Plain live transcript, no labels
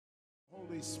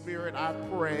Holy Spirit, I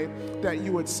pray that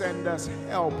you would send us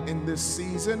help in this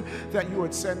season, that you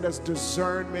would send us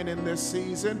discernment in this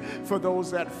season for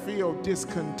those that feel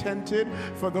discontented,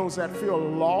 for those that feel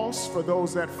lost, for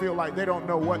those that feel like they don't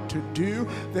know what to do,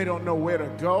 they don't know where to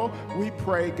go. We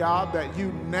pray, God, that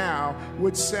you now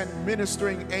would send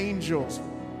ministering angels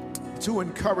to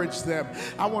encourage them.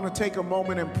 I want to take a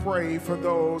moment and pray for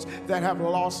those that have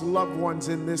lost loved ones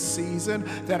in this season,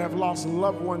 that have lost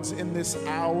loved ones in this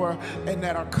hour, and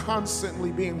that are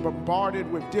constantly being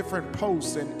bombarded with different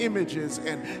posts and images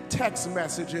and text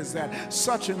messages that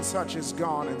such and such is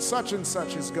gone and such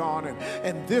is gone,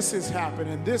 and this has happened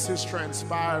and this has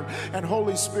transpired. And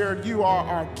Holy Spirit, you are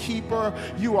our keeper.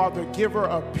 You are the giver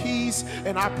of peace,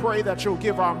 and I pray that you'll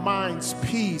give our minds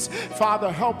peace.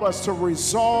 Father, help us to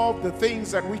resolve the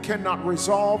things that we cannot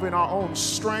resolve in our own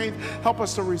strength. Help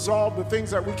us to resolve the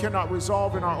things that we cannot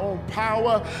resolve in our own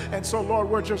power. And so, Lord,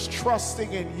 we're just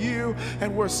trusting in you,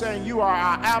 and we're saying you are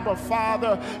our Abba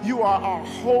Father. You are our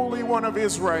Holy One of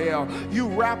Israel. You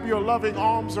wrap your loving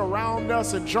arms around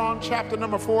us. In John chapter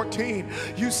number 14,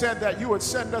 you said that you would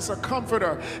send us a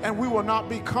comforter, and we will not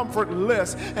be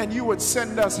comfortless, and you would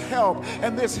send us help.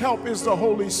 And this help is the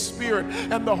Holy Spirit,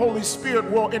 and the Holy Spirit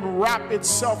will enwrap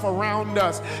itself around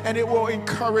us, and it will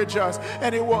encourage us,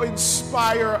 and it will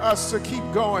inspire us to keep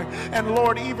going. And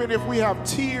Lord, even if we have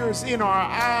tears in our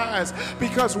eyes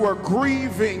because we're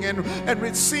grieving, and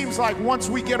it seems like once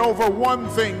we get over one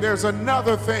thing, there's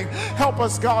another thing, help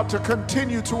us, God, to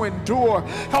continue to endure.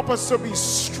 Help us to be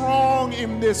strong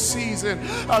in this season,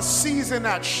 a season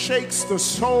that shakes the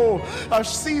soul, a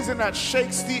season that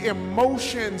shakes the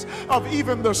emotions of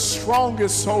even the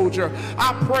strongest soldier.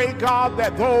 I pray, God,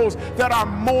 that those that are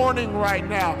mourning right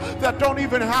now, that don't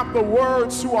even have the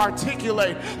words to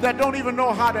articulate, that don't even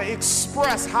know how to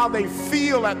express how they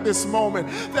feel at this moment,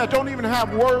 that don't even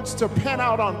have words to pen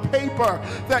out on paper,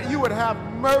 that you would have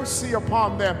mercy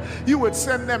upon them. You would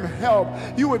send them help.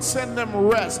 You would send them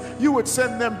rest. You would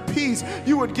send them peace.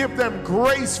 You would give them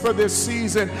grace for this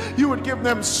season. You would give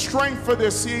them strength for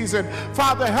this season.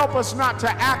 Father, help us not to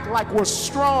act like we're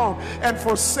strong and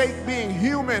forsake being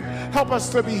human. Help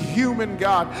us to be human,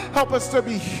 God. Help us to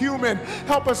be human.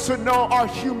 Help us to know our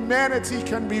humanity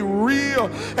can be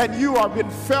real, and you have been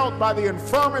felt by the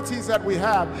infirmities that we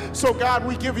have. So God,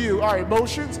 we give you our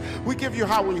emotions. We give you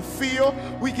how we feel.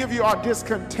 We give you our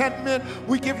discontentment.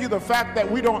 We give you the fact that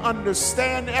we don't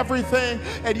understand everything,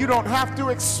 and you don't have to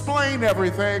explain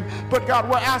everything. But God,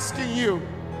 we're asking you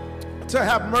to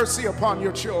have mercy upon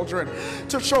your children,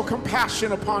 to show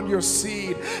compassion upon your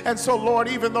seed. And so, Lord,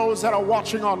 even those that are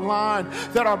watching online,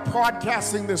 that are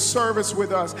broadcasting this service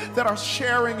with us, that are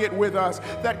sharing it with us,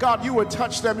 that, God, you would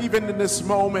touch them even in this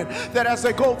moment, that as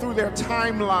they go through their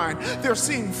timeline, they're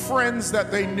seeing friends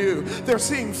that they knew, they're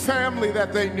seeing family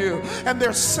that they knew, and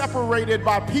they're separated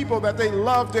by people that they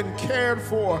loved and cared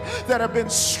for, that have been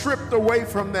stripped away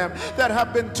from them, that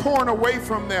have been torn away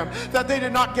from them, that they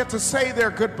did not get to say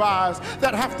their goodbyes,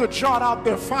 that have to jot out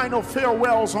their final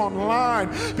farewells online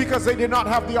because they did not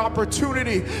have the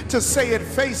opportunity to say it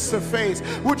face to face.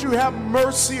 Would you have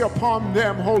mercy upon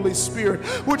them, Holy Spirit?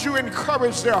 Would you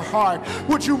encourage their heart?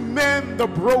 Would you mend the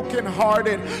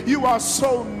brokenhearted? You are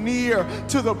so near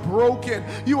to the broken.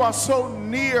 You are so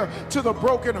near to the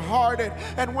brokenhearted.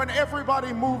 And when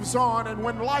everybody moves on, and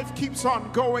when life keeps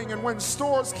on going, and when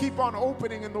stores keep on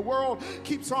opening, and the world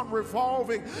keeps on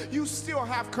revolving, you still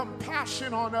have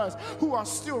compassion on us who are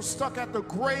still stuck at the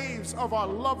graves of our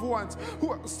loved ones, who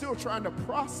are still trying to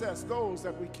process those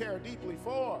that we care deeply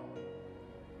for.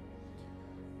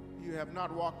 You have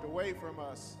not walked away from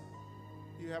us.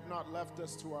 You have not left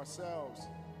us to ourselves.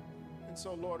 And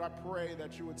so, Lord, I pray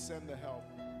that you would send the help.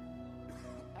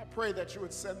 I pray that you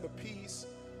would send the peace.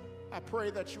 I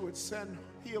pray that you would send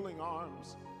healing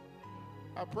arms.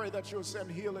 I pray that you would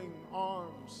send healing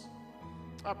arms.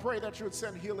 I pray that you would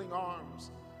send healing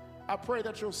arms. I pray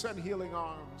that you'll send healing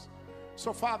arms.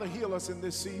 So, Father, heal us in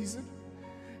this season.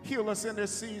 Heal us in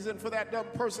this season. For that dumb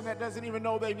person that doesn't even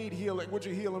know they need healing, would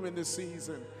you heal them in this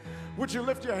season? Would you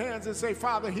lift your hands and say,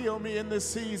 Father, heal me in this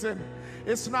season?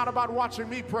 It's not about watching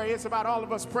me pray. It's about all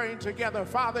of us praying together.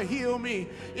 Father, heal me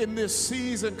in this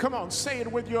season. Come on, say it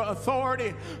with your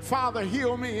authority. Father,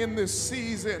 heal me in this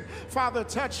season. Father,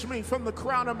 touch me from the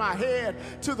crown of my head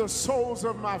to the soles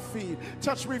of my feet.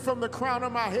 Touch me from the crown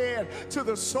of my head to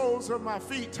the soles of my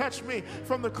feet. Touch me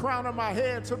from the crown of my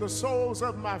head to the soles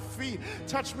of my feet.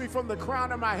 Touch me from the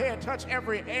crown of my head. Touch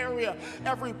every area,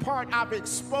 every part I've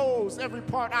exposed, every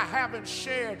part I have haven't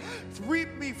shared.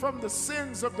 Reap me from the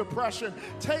sins of depression.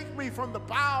 Take me from the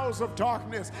bowels of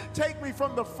darkness. Take me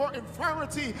from the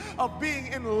infirmity of being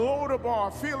in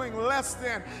Lodabar, feeling less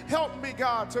than. Help me,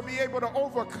 God, to be able to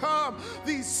overcome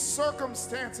these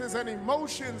circumstances and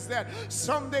emotions that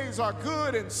some days are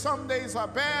good and some days are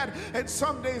bad, and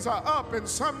some days are up and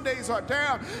some days are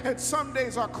down, and some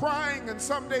days are crying and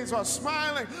some days are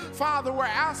smiling. Father, we're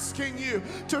asking you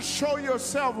to show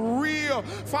yourself real.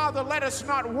 Father, let us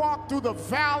not walk through the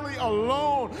valley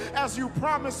alone, as you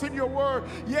promised in your word.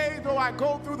 Yea, though I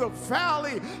go through the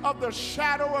valley of the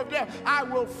shadow of death, I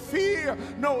will fear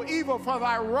no evil, for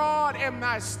thy rod and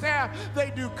thy staff,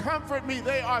 they do comfort me.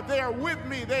 They are there with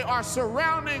me. They are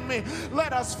surrounding me.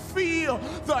 Let us feel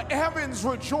the heavens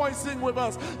rejoicing with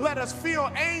us. Let us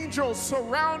feel angels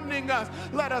surrounding us.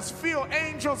 Let us feel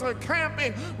angels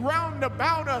encamping round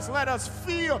about us. Let us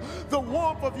feel the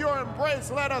warmth of your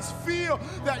embrace. Let us feel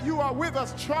that you are with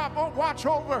us. Watch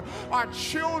over our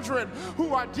children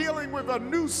who are dealing with a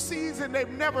new season they've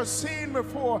never seen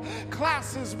before.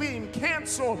 Classes being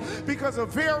canceled because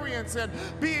of variants, and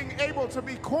being able to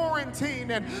be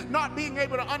quarantined and not being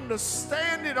able to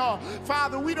understand it all.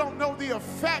 Father, we don't know the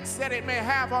effects that it may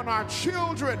have on our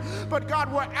children, but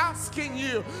God, we're asking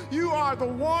you. You are the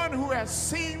one who has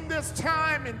seen this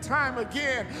time and time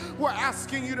again. We're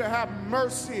asking you to have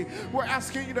mercy. We're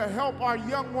asking you to help our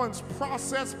young ones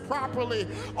process properly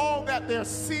all that they're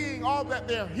seeing, all that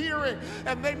they're hearing,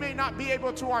 and they may not be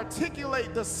able to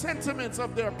articulate the sentiments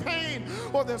of their pain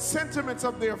or the sentiments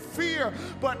of their fear,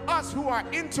 but us who are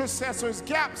intercessors,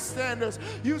 gap standers,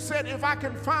 you said if I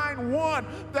can find one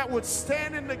that would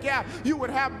stand in the gap, you would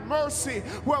have mercy.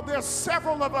 Well, there's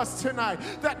several of us tonight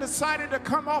that decided to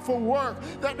come off of work,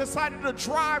 that decided to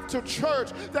drive to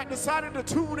church, that decided to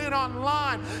tune in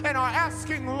online and are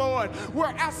asking, Lord, we're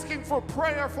asking for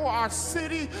prayer for our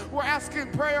city, we're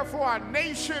asking prayer for our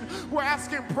nation, we're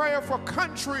asking prayer for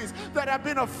countries that have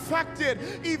been affected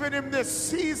even in this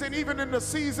season, even in the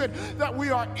season that we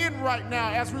are in right now,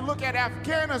 as we look at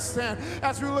Afghanistan,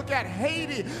 as we look at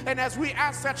Haiti, and as we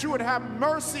ask that you would have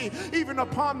mercy even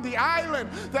upon the island,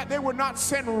 that they would not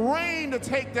send rain to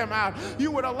take them out.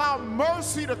 You would allow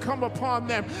mercy to come upon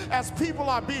them as people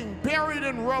are being buried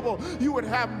in rubble. You would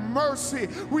have mercy.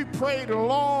 We prayed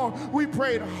long, we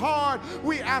prayed hard.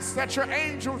 We asked that your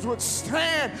angels would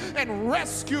stand and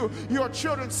rescue your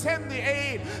children, send the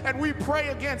aid, and we pray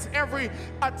against every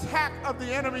attack of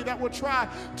the enemy that would try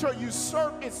to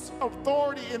usurp its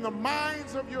authority in the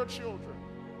minds of your children.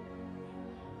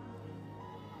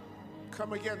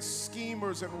 Come against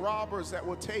schemers and robbers that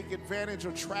will take advantage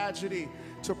of tragedy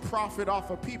to profit off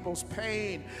of people's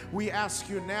pain. We ask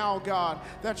you now, God,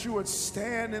 that you would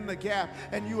stand in the gap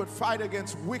and you would fight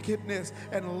against wickedness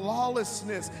and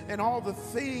lawlessness and all the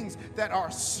things that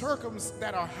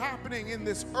are happening in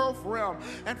this earth realm.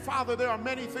 And Father, there are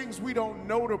many things we don't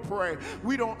know to pray.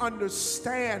 We don't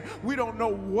understand. We don't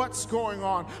know what's going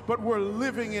on, but we're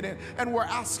living in it, and we're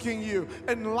asking you,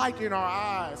 enlighten our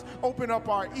eyes, open up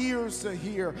our ears to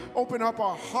hear, open up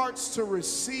our hearts to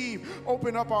receive,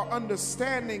 open up our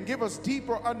understanding. Give us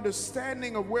deeper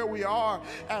understanding of where we are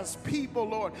as people,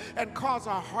 Lord, and cause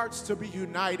our hearts to be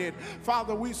united.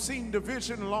 Father, we've seen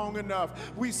division long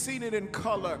enough. We've seen it in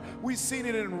color. We've seen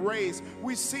it in race.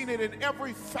 We've seen it in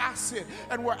every facet.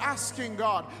 And we're asking,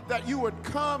 God, that you would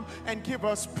come and give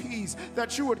us peace,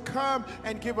 that you would come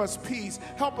and give us peace.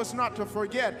 Help us not to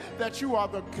forget that you are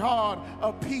the God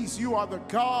of peace. You are the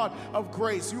God of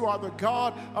grace. You are the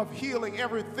God of healing.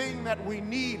 Everything that we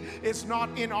need is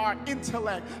not in our intellect,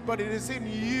 but it is in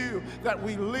you that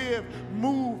we live,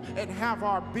 move, and have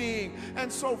our being.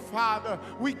 And so, Father,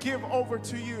 we give over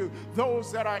to you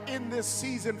those that are in this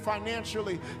season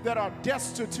financially, that are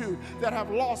destitute, that have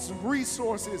lost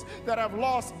resources, that have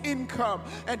lost income,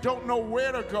 and don't know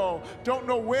where to go, don't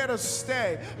know where to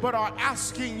stay, but are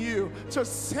asking you to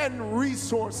send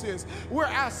resources. We're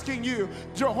asking you,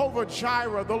 Jehovah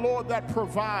Jireh, the Lord that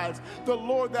provides, the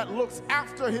Lord that looks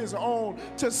after his own,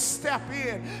 to step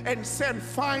in and send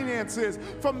finances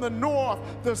from the north,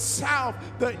 the south,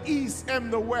 the east,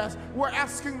 and the west. We're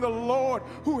asking the Lord,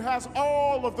 who has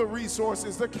all of the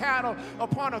resources, the cattle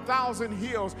upon 1,000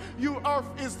 hills. You, earth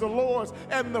is the Lord's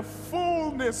and the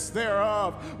fullness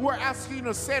thereof. We're asking you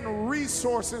to send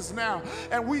resources now,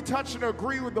 and we touch and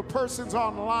agree with the persons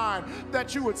online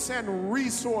that you would send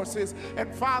resources.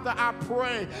 And Father, I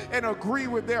pray and agree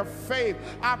with their faith.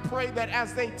 I pray that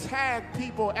as they tag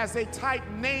people, as they type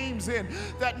names in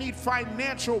that need financial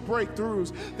financial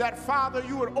breakthroughs, that Father,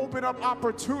 you would open up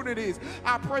opportunities.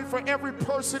 I pray for every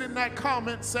person in that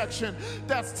comment section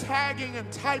that's tagging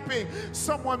and typing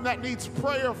someone that needs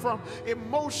prayer, from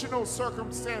emotional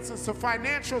circumstances to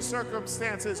financial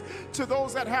circumstances, to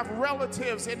those that have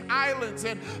relatives in islands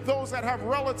and those that have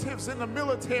relatives in the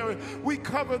military. We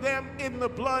cover them in the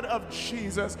blood of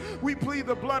Jesus. We plead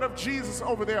the blood of Jesus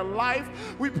over their life.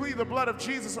 We plead the blood of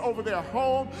Jesus over their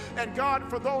home. And God,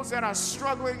 for those that are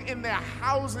struggling in their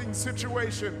housing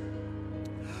situation,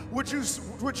 would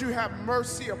you have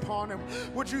mercy upon them?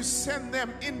 Would you send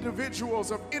them individuals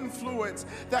of influence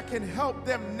that can help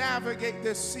them navigate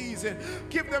this season?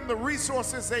 Give them the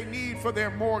resources they need for their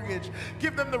mortgage.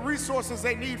 Give them the resources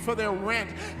they need for their rent.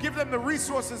 Give them the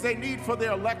resources they need for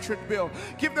their electric bill.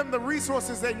 Give them the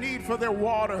resources they need for their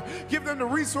water. Give them the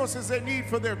resources they need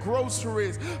for their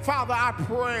groceries. Father, I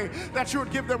pray that you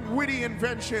would give them witty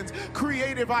inventions,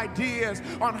 creative ideas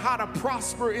on how to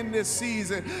prosper in this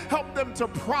season. Help them to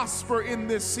prosper in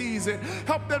this season.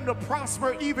 Help them to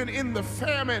prosper even in the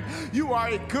famine. You are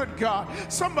a good God.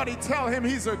 Somebody tell him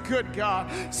he's a good God.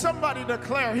 Somebody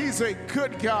declare he's a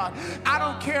good God. I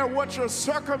don't care what your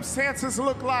circumstances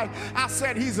look like. I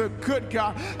said he's a good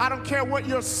God. I don't care what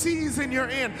your season you're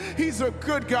in. He's a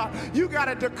good God. You got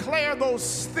to declare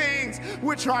those things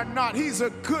which are not. He's a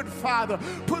good Father.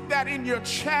 Put that in your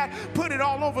chat. Put it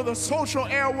all over the social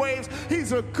airwaves.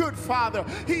 He's a good Father.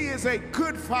 He is a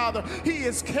good Father. He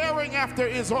is caring after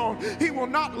his own. He will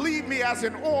not leave me as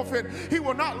an orphan. He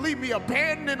will not leave me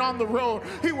abandoned on the road.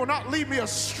 He will not leave me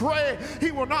astray.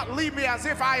 He will not leave me as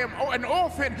if I am an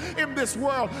orphan in this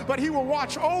world, but he will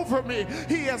watch over me.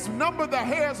 He has numbered the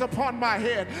hairs upon my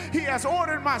head. He has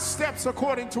ordered my steps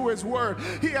according to his word.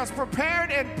 He has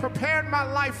prepared my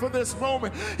life for this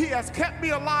moment. He has kept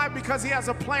me alive because he has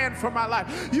a plan for my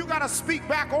life. You got to speak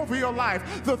back over your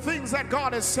life the things that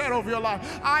God has said over your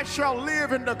life. I shall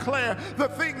live and declare the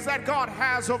things that God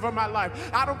has over my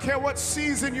life. I don't care what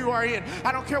season you are in.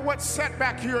 I don't care what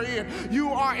setback you're in. You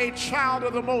are a child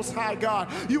of the Most High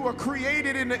God. You were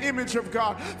created in the image of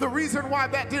God. The reason why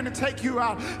that didn't take you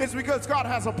out is because God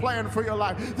has a plan for your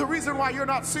life. The reason why you're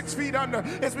not 6 feet under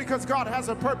is because God has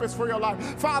a purpose for your life.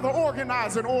 Father,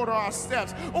 organize and order our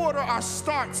steps. Order our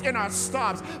starts and our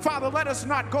stops. Father, let us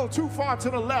not go too far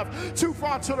to the left, too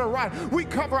far to the right. We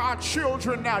cover our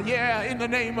children now. Yeah, in the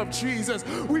name of Jesus.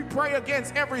 We pray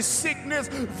against every sickness,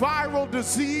 viral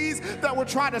disease that will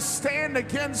try to stand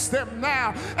against them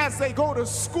now as they go to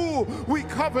school. We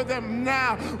cover them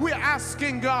now. We're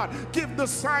asking God, give the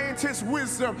scientists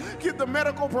wisdom, give the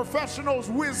medical professionals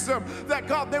wisdom, that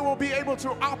God, they will be able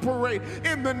to operate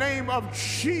in the name of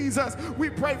Jesus. We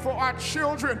pray for our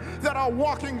children that are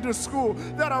walking to school,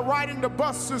 that are riding the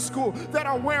bus to school, that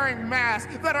are wearing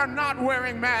masks, that are not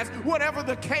wearing masks. Whatever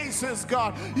the case is,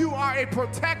 God, you are a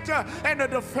protector and a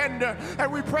defender.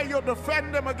 And we pray you'll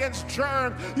defend them against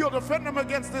germs. You'll defend them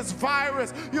against this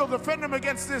virus. You'll defend them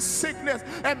against this sickness.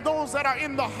 And those that are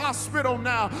in the hospital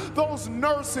now, those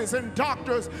nurses and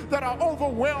doctors that are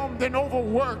overwhelmed and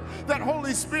overworked, that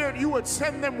Holy Spirit, you would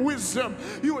send them wisdom.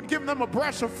 You would give them a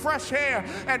breath of fresh air.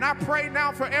 And I pray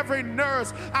now for every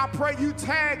nurse. I pray you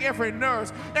tag every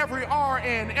nurse, every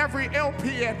RN, every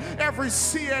LPN, every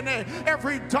CNA,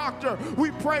 every doctor.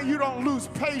 We pray you don't lose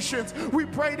patience. We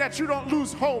pray that you don't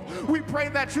lose hope. We pray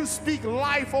that you speak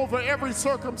life over every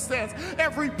circumstance,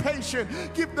 every patient.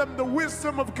 Give them the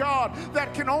wisdom of God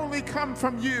that can only come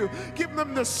from you. Give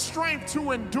them the strength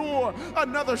to endure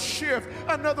another shift,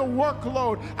 another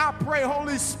workload. I pray,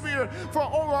 Holy Spirit, for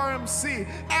ORMC,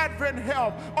 Advent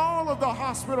Health, all of the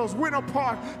hospitals, Winter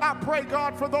Park. I pray,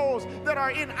 God, for those that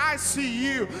are in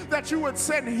ICU, that you would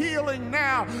send healing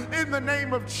now in the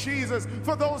name of Jesus.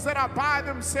 For those that are by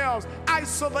themselves,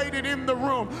 isolated in the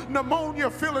room, pneumonia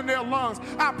filling their lungs,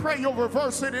 I pray you'll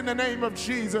reverse it in the name of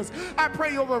Jesus. I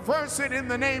pray you'll reverse it in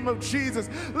the name of Jesus.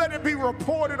 Let it be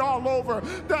reported all over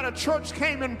that a church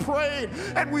came and prayed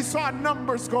and we saw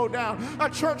numbers go down. A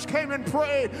church came and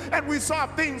prayed and we saw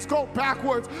things go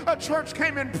backwards. A church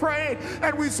came and prayed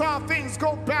and we saw things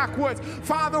go backwards.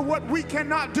 Father, what we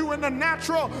cannot do in the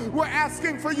natural, we're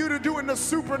asking for you to do in the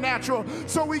supernatural.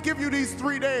 So we give you these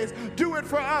 3 days. Do it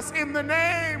for us in the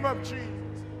name of Jesus.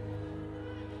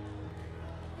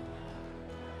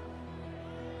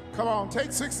 Come on,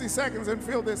 take 60 seconds and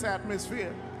feel this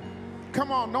atmosphere.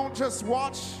 Come on, don't just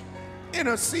watch,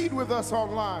 intercede with us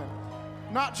online.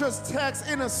 Not just text,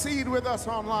 intercede with us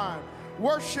online.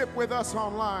 Worship with us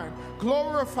online.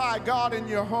 Glorify God in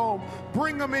your home.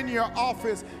 Bring them in your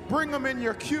office. Bring them in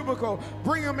your cubicle.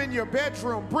 Bring them in your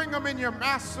bedroom. Bring them in your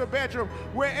master bedroom.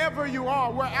 Wherever you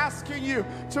are, we're asking you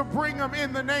to bring them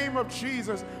in the name of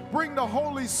Jesus. Bring the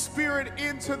Holy Spirit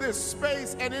into this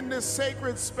space and in this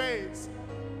sacred space.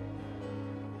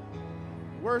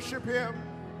 Worship Him.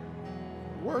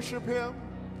 Worship Him.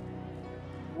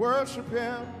 Worship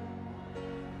Him.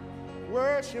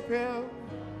 Worship Him.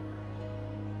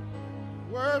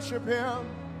 Worship Him.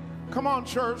 Come on,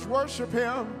 church, worship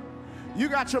Him. You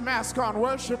got your mask on,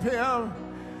 worship Him.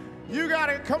 You got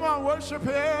it, come on, worship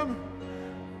Him.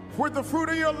 With the fruit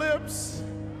of your lips.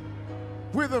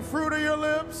 With the fruit of your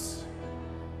lips.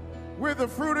 With the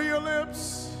fruit of your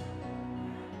lips.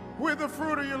 With the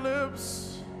fruit of your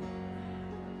lips.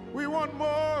 We want more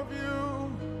of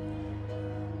you.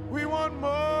 We want more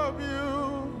of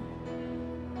you.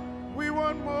 We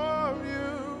want more of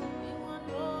you.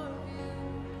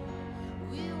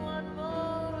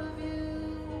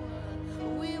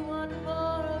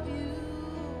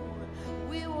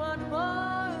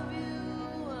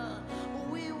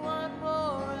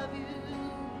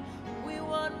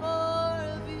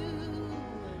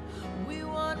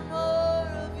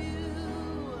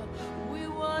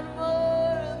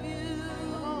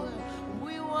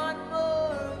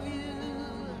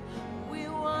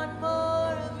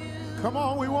 Come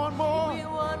on, we want more. We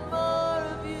want more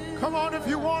of you. Come on, if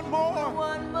you want more. We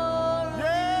want more.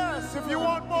 Yes, if you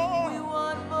want more. We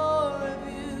want more of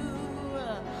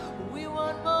you. We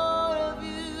want more of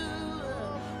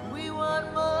you. We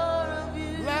want more of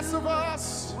you. Less of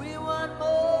us. We want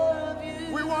more of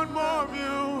you. We want more of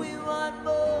you. We want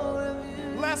more of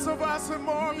you. Less of us and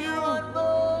more of you. We want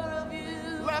more of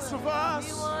you. Less of us.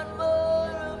 We want more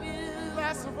of you.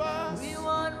 Less of us. We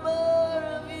want more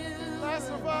of you. Less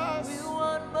of us. We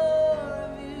want more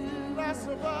of you. Less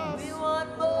of us. We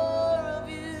want more of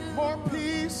you. More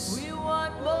peace. We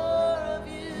want more of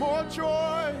you. More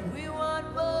joy. We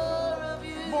want more of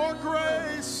you. More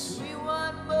grace. We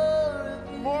want more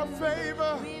of you. More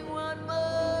favor. We want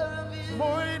more of you.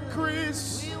 More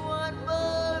increase. We want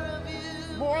more of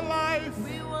you. More life.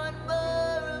 We want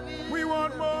more of you. We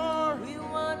want more. We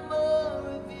want more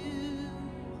of you.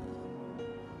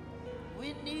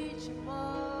 We need you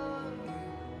more.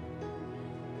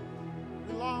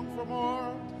 We long for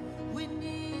more. We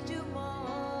need you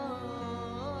more.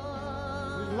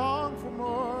 We long for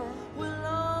more. We're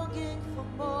longing for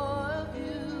more of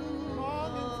you.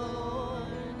 Longing for more.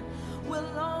 We're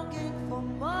longing for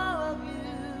more of you.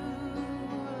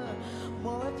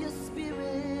 More of your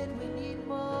spirit, we need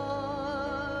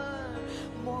more.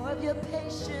 More of your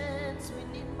patience, we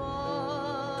need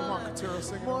more. Come on, Katira,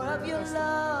 sing it. More of your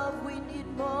love, we need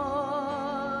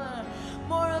more.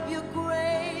 More of your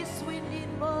grace, we need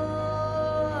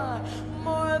more.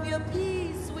 More of your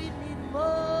peace, we need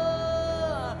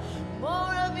more.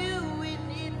 More of you, we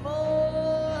need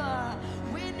more.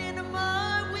 We need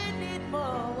more, we need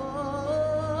more.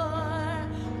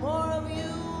 More of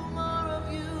you, more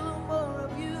of you, more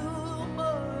of you,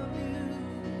 more of you.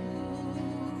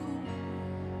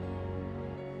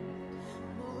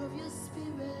 More of your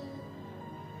spirit.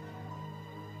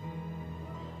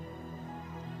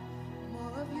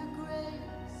 More of your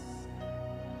grace,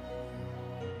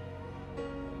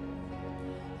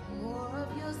 more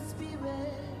of your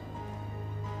spirit,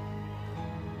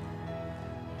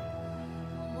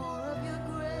 more of your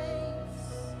grace,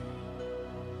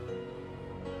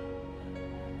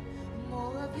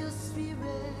 more of your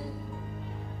spirit,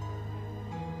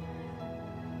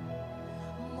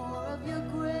 more of your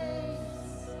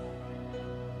grace,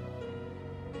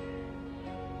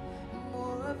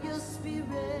 more of your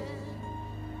spirit.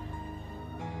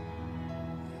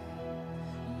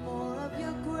 More of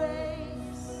your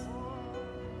grace.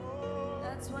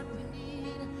 That's what we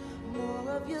need. More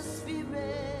of your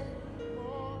spirit.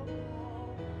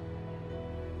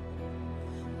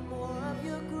 More of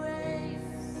your grace.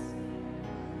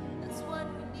 That's what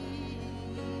we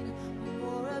need.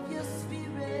 More of your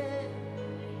spirit.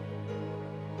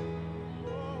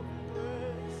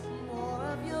 More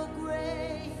of your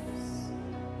grace.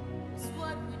 That's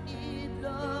what we need,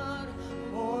 Lord.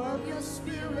 More of your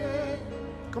spirit.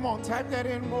 Come on, type that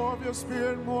in. More of your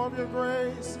spirit, more of your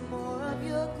grace. More of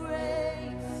your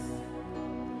grace.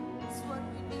 That's what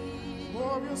we need.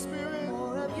 More of your spirit,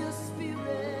 More of your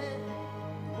spirit.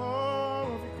 more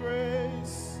of your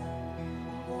grace.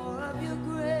 More of your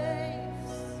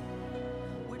grace.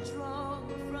 We're drawn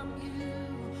from you.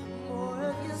 More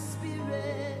of your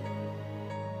spirit.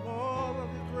 More of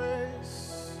your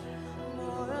grace.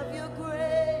 More of your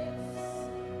grace.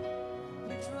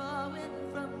 We're drawing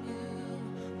from you.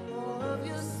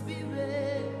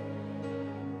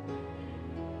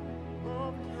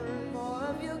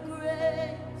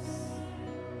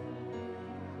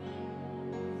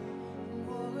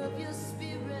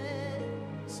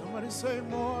 say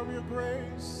more of your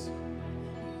grace.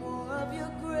 More of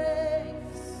your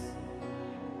grace.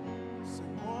 Say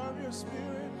more of your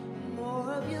spirit.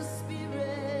 More of your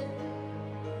spirit.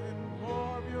 And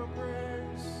more of your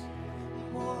grace.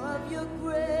 More of your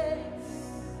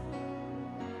grace.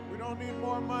 We don't need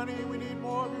more money. We need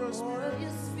more of your More spirit. of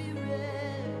your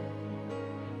spirit.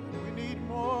 We need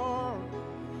more.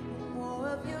 More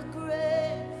of your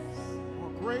grace.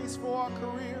 More grace for our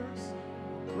careers.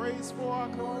 Grace for our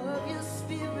More careers. of your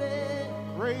spirit.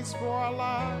 Grace for our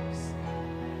lives.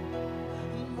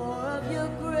 More of your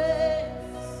grace.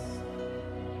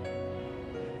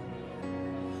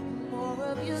 More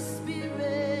of your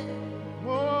spirit.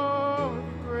 More of your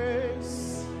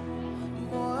grace.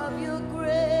 More of your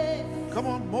grace. Come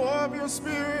on, more of your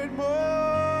spirit. More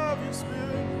of your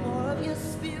spirit. More of your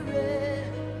spirit.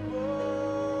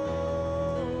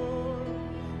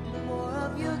 More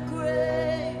of your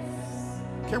grace.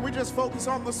 Can we just focus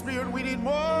on the spirit? We need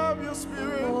more of your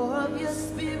spirit. More of your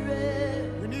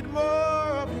spirit. We need more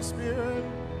of your spirit.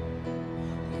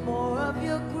 More of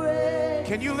your grace.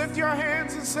 Can you lift your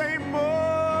hands and say more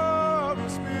of your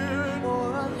spirit?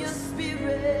 More of your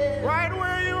spirit. Right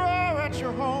where you are at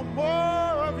your home, more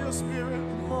of your spirit.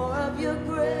 More of your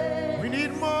grace. We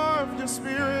need more of your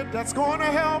spirit. That's going to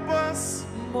help us.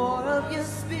 More of your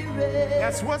spirit.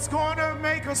 That's what's going to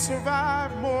make us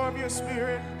survive. More of your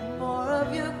spirit. More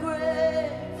of your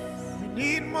grace. We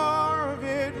need more of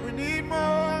it. We need more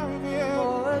of it.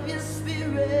 More of your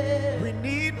spirit. We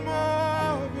need more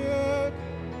of it.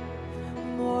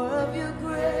 More of your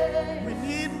grace. We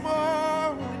need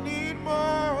more. We need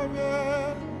more of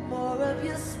it. More of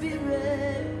your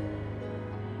spirit.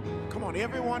 Come on,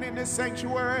 everyone in this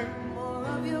sanctuary. More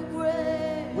of your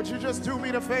grace. Would you just do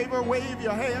me the favor? Wave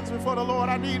your hands before the Lord.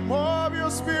 I need more of your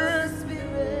spirit.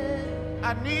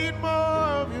 I need more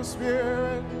of your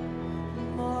spirit.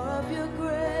 More of your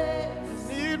grace.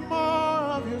 I need more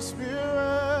of your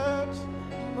spirit.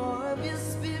 More of your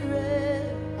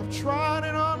spirit. I've tried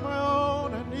it on my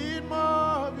own. I need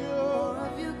more of you. More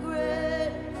of your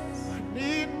grace. I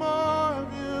need more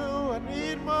of you. I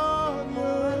need more of More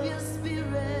of you. your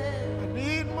spirit. I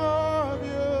need more of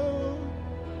you.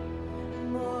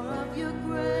 More of your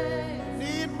grace. I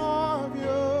need more of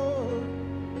you.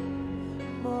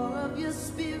 More of your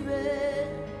spirit.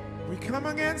 We come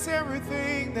against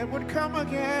everything that would come More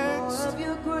against of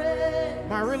your grace.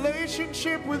 my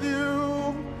relationship with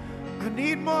you. I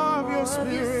need more of More your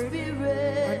of your spirit.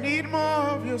 spirit. I need more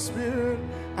of your spirit.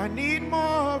 I need more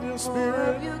of your More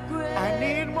spirit. of your grace. I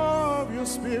need more of your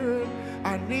spirit.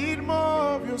 I need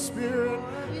more of your spirit.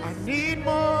 I need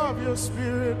more of your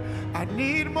spirit. I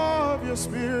need more of your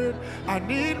spirit. I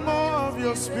need more of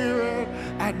your spirit.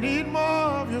 I need more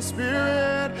of your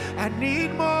spirit. I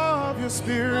need more of your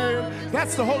spirit.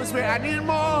 That's the Holy Spirit. I need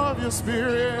more of your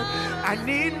spirit. I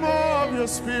need more of your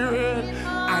spirit.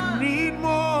 I need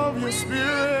more of your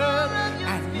spirit.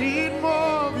 I need more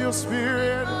of your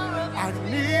spirit. I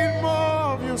need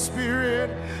more of your spirit.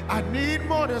 I need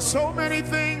more. There's so many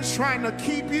things trying to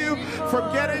keep you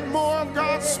from getting more of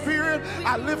God's spirit.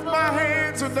 I lift my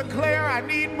hands and declare I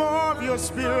need more of your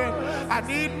spirit. I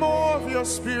need more of your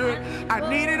spirit. I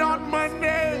need it on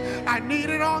Monday. I need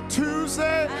it on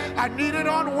Tuesday. I need it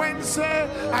on Wednesday.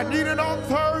 I need it on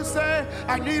Thursday.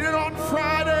 I need it on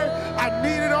Friday. I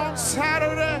need it on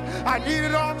Saturday. I need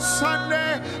it on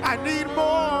Sunday. I need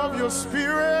more of your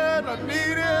spirit. I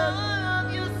need it. More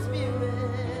of your spirit.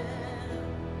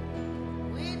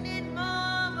 We need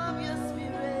more of your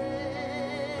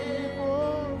spirit.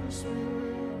 More of your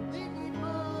spirit. We need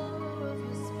more of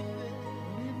your spirit.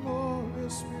 Need more of your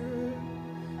spirit.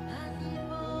 I need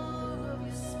more of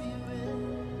your spirit.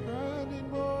 I need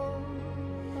more.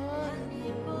 I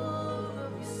need more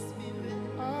of your spirit.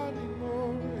 I need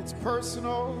more. It's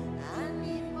personal. I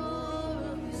need more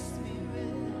of your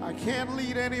spirit. I can't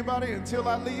lead anybody until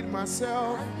I lead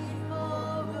myself. I need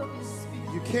more of your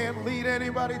spirit. You can't lead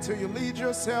anybody till you lead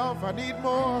yourself. I need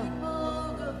more.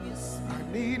 More of your spirit.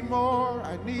 I need more.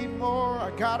 I need more.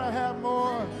 I gotta have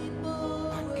more. Need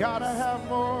more. I gotta have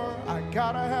more. I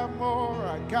gotta have more.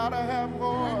 I gotta have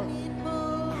more. Need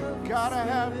more. Gotta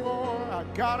have more. I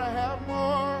gotta have more.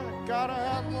 I gotta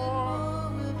have more.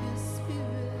 More of your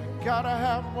spirit. Gotta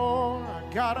have more.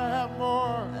 I gotta have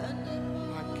more. I need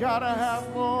more. I gotta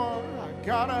have more. I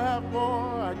gotta have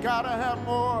more. I gotta have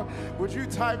more. Would you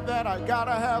type that? I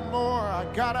gotta have more. I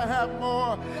gotta have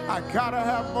more. I gotta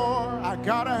have more. I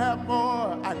gotta have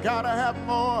more. I gotta have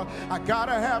more. I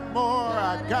gotta have more.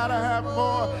 I gotta have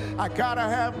more. I gotta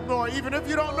have more. Even if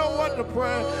you don't know what to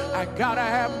pray, I gotta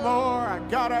have more. I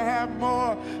gotta have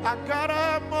more. I gotta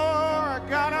have more. I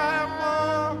gotta have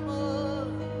more.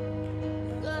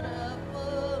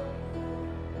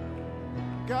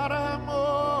 Gotta have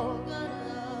more.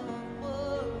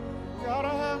 Gotta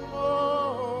have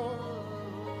more.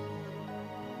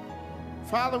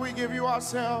 Father, we give you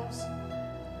ourselves.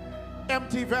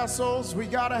 Empty vessels, we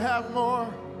gotta have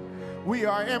more. We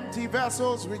are empty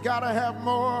vessels, we gotta have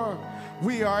more.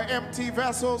 We are empty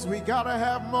vessels, we gotta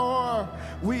have more.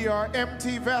 We are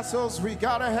empty vessels, we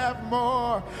gotta have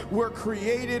more. We're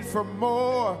created for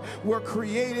more. We're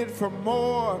created for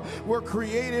more. We're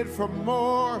created for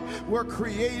more. We're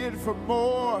created for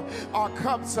more. Our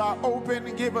cups are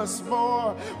open, give us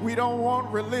more. We don't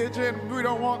want religion. We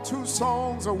don't want 2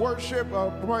 songs of worship,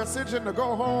 a message, and to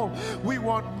go home. We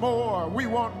want more. We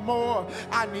want more.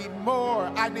 I need more.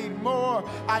 I need more.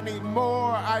 I need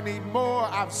more. I need more.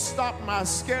 I've stopped my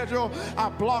schedule. I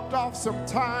blocked off some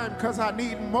time because I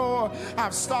need more.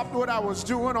 I've stopped what I was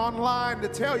doing online to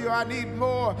tell you I need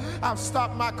more. I've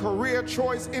stopped my career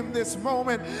choice in this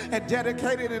moment and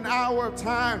dedicated an hour of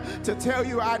time to tell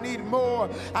you I need more.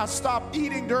 I stopped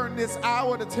eating during this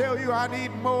hour to tell you I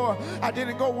need more. I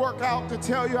didn't go work out to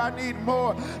tell you I need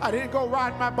more. I didn't go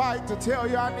ride my bike to tell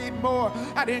you I need more.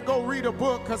 I didn't go read a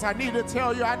book because I need to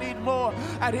tell you I need more.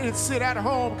 I didn't sit at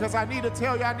home because I need to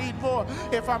tell you I need more.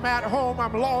 If I'm at home,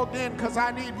 I'm logged in because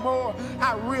I need more.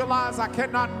 I realize I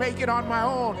cannot make it on my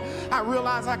own. I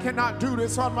realize I cannot do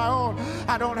this on my own.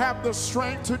 I don't have the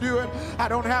strength to do it. I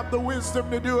don't have the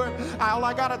wisdom to do it. All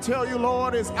I got to tell you,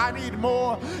 Lord, is I need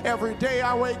more. Every day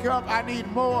I wake up, I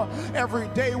need more. Every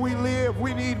day we live,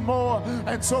 we need more.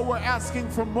 And so we're asking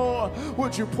for more.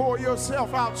 Would you pour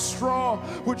yourself out strong?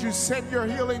 Would you send your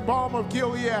healing balm of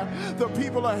Gilead? The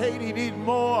people of Haiti need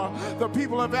more. The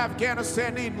people of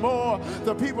Afghanistan need more.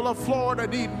 The people of Florida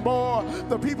need more.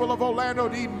 The people of Orlando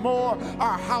need more.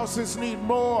 Our houses need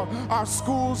more. Our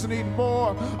schools need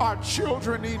more. Our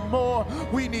children need more.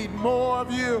 We need more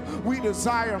of you. We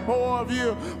desire more of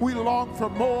you. We long for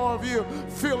more of you.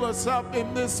 Fill us up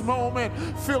in this moment.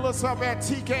 Fill us up at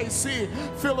TKC.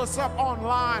 Fill us up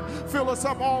online. Fill us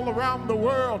up all around the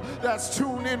world that's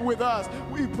tuned in with us.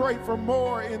 We pray for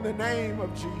more in the name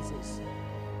of Jesus.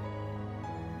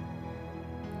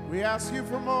 We ask you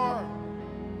for more.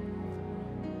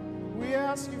 We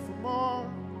ask you for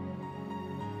more.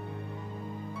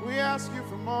 We ask you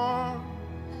for more.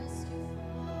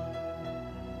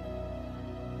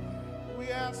 We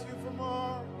ask you for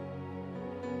more.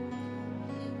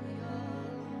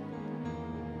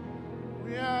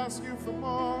 We ask you for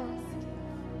more.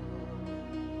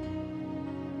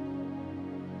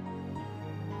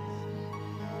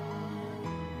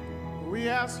 We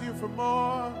ask you for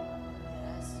more.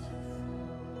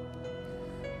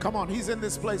 Come on, he's in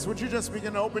this place. Would you just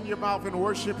begin to open your mouth and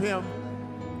worship him?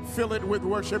 Fill it with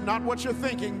worship, not what you're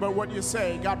thinking, but what you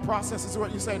say. God processes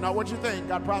what you say, not what you think.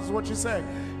 God processes what you say.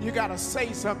 You got to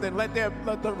say something. Let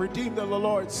the redeemed of the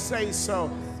Lord say so.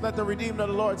 Let the redeemed of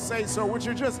the Lord say so. Would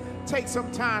you just take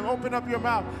some time, open up your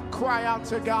mouth, cry out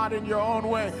to God in your own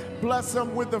way. Bless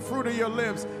him with the fruit of your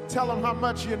lips. Tell him how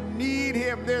much you need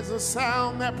him. There's a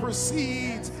sound that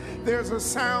precedes. There's a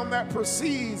sound that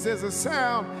precedes. There's a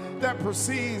sound that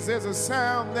proceeds. There's a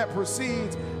sound that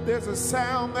proceeds. There's a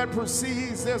sound that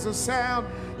proceeds. There's a sound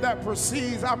that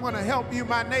proceeds. I'm going to help you,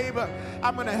 my neighbor.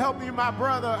 I'm going to help you, my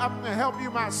brother. I'm going to help you,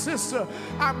 my sister.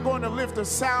 I'm going to lift a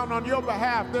sound on your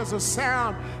behalf. There's a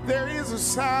sound. There is a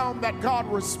sound that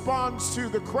God responds to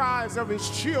the cries of his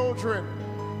children.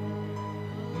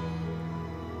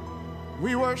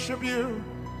 We worship you.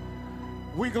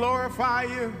 We glorify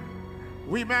you.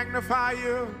 We magnify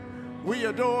you. We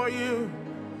adore you.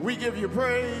 We give you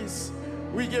praise.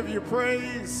 We give you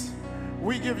praise.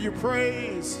 We give you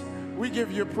praise. We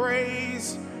give you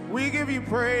praise. We give you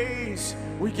praise.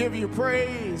 We give you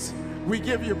praise. We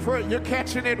give you praise. You're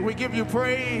catching it. We give you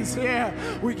praise. Yeah.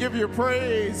 We give you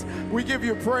praise. We give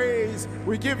you praise.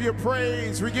 We give you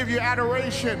praise. We give you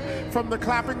adoration from the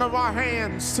clapping of our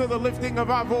hands to the lifting of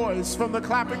our voice. From the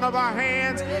clapping of our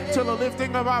hands to the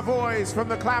lifting of our voice. From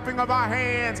the clapping of our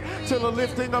hands to the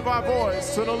lifting of our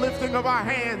voice. To the lifting of our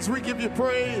hands. We give you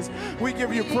praise. We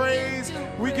give you praise.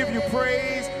 We give you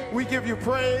praise. We give you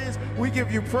praise. We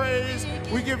give you praise.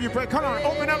 We give you praise. Come on,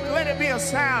 open up. Let it be a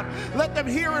sound. Let them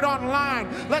hear it online.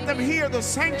 Let them hear the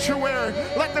sanctuary.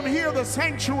 Let them hear the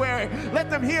sanctuary. Let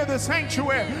them hear the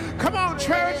sanctuary. Come on,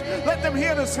 church. Let them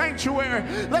hear the sanctuary.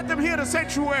 Let them hear the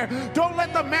sanctuary. Don't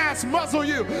let the mass muzzle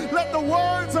you. Let the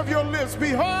words of your lips be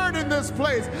heard in this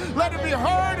place. Let it be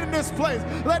heard in this place.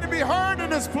 Let it be heard in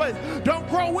this place. Don't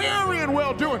grow weary in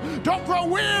well-doing. Don't grow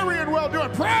weary in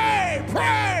well-doing. Pray,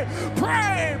 pray,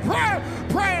 pray, pray,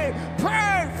 pray,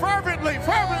 pray fervently,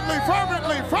 fervently,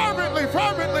 fervently, fervently,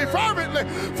 fervently, fervently,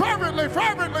 fervently,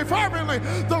 fervently, fervently, fervently.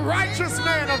 The righteous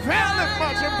man availeth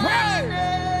much and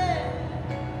praise.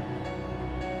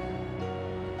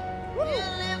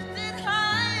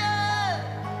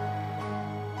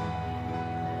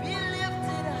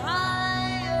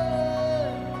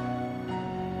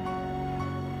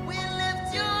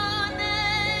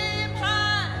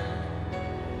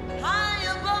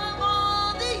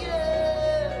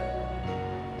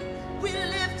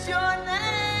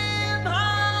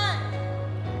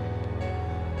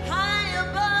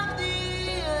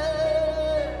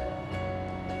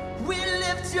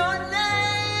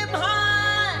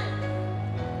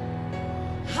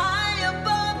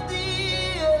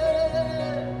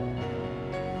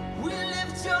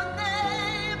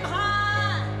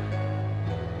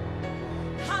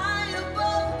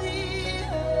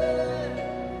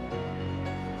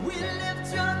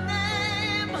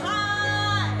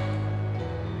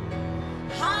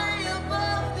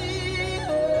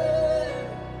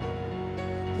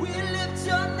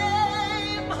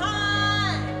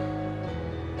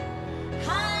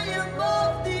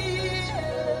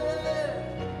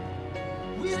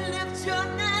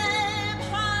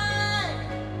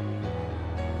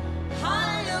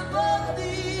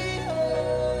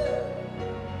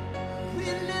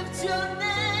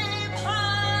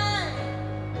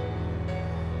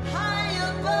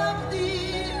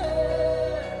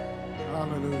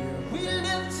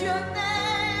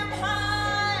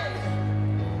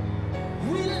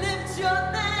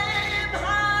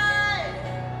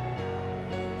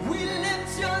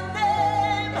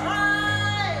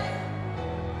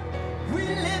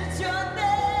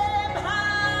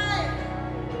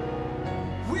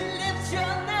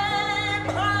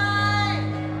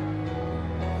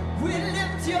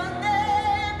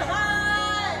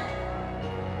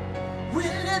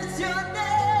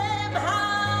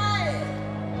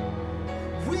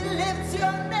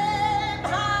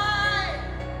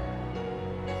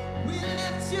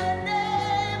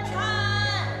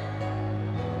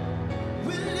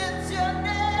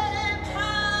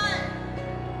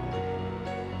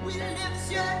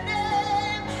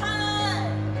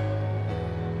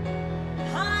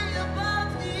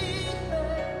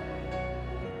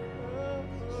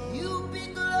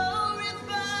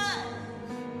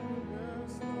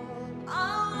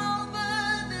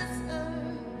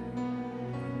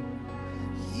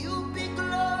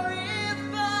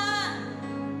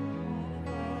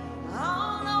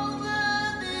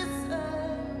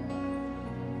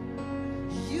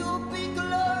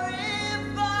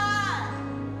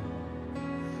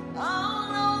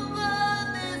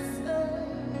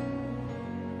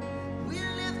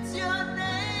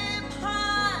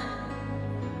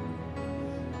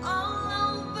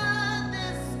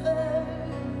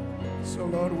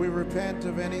 Lord, we repent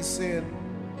of any sin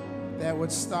that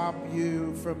would stop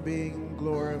you from being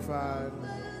glorified.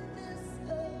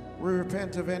 We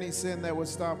repent of any sin that would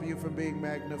stop you from being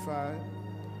magnified.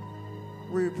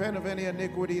 We repent of any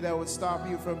iniquity that would stop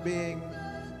you from being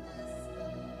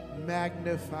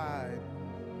magnified.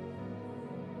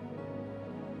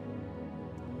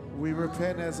 We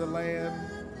repent as a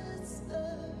land.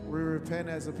 We repent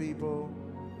as a people.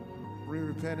 We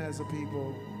repent as a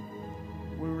people.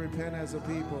 We repent as a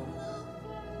people.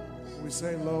 We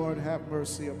say, Lord, have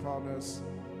mercy upon us.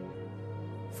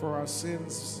 For our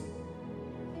sins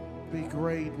be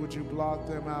great. Would you blot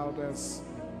them out as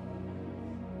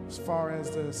far as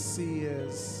the sea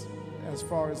is, as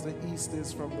far as the east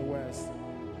is from the west.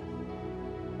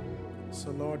 So,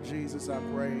 Lord Jesus, I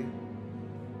pray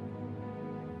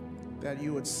that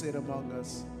you would sit among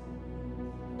us.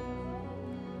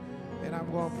 And I'm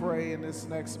going to pray in this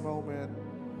next moment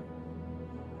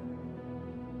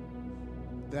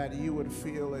that you would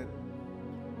feel it.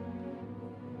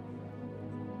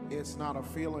 It's not a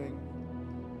feeling,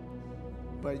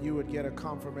 but you would get a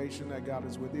confirmation that God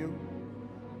is with you,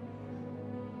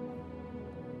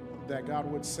 that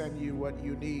God would send you what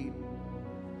you need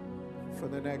for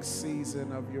the next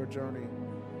season of your journey.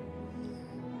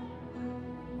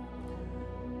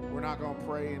 We're not going to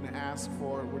pray and ask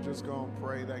for it. We're just going to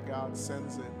pray that God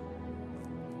sends it.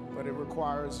 But it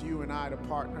requires you and I to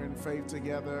partner in faith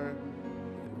together.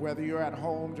 Whether you're at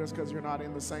home, just because you're not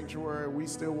in the sanctuary, we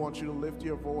still want you to lift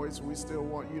your voice. We still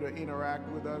want you to interact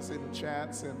with us in the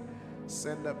chats and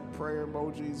send up prayer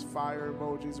emojis, fire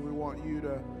emojis. We want you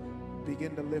to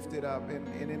begin to lift it up.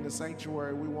 And in the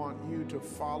sanctuary, we want you to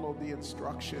follow the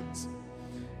instructions.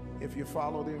 If you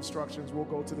follow the instructions, we'll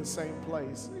go to the same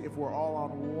place. If we're all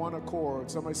on one accord,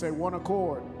 somebody say one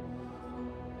accord.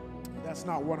 That's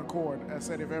not one accord. I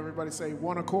said if everybody say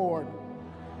one accord,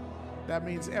 that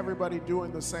means everybody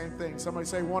doing the same thing. Somebody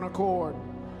say one accord.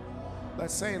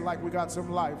 Let's say it like we got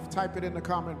some life. Type it in the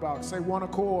comment box. Say one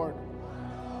accord.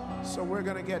 So we're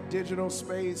going to get digital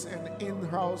space and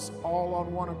in-house all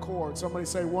on one accord. Somebody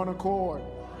say one accord.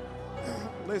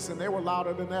 Listen, they were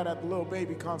louder than that at the little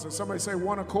baby concert. Somebody say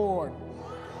one accord.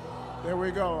 There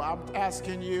we go. I'm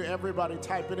asking you, everybody,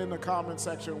 type it in the comment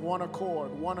section. One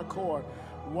accord, one accord.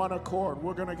 One accord.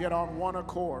 We're going to get on one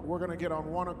accord. We're going to get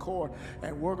on one accord.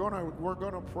 And we're going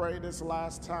to pray this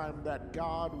last time that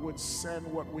God would send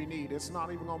what we need. It's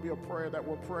not even going to be a prayer that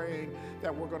we're praying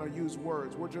that we're going to use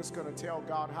words. We're just going to tell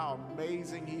God how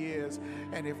amazing he is.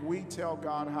 And if we tell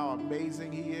God how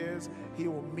amazing he is, he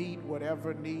will meet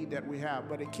whatever need that we have.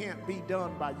 But it can't be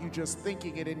done by you just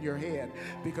thinking it in your head,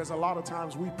 because a lot of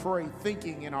times we pray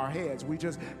thinking in our heads. We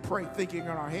just pray thinking in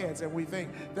our heads, and we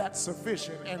think that's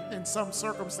sufficient. And in some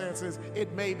circumstances,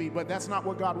 it may be, but that's not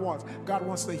what God wants. God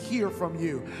wants to hear from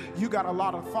you. You got a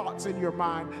lot of thoughts in your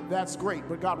mind. That's great,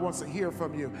 but God wants to hear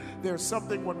from you. There's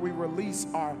something when we release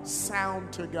our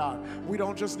sound to God. We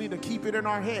don't just need to keep it in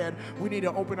our head. We need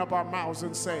to open up our mouths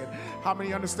and say it. How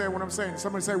many understand what I'm saying?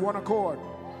 Somebody say one accord.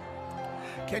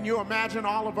 Can you imagine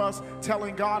all of us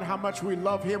telling God how much we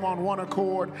love him on one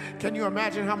accord? Can you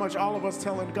imagine how much all of us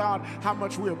telling God how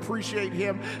much we appreciate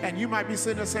him? And you might be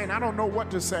sitting there saying, I don't know what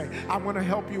to say. I'm going to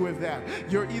help you with that.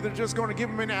 You're either just going to give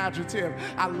him an adjective.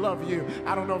 I love you.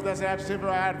 I don't know if that's adjective or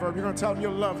adverb. You're going to tell him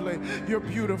you're lovely. You're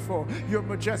beautiful. You're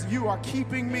majestic. You are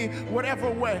keeping me whatever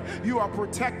way. You are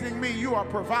protecting me. You are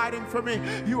providing for me.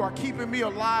 You are keeping me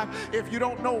alive. If you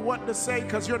don't know what to say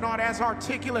because you're not as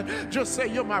articulate, just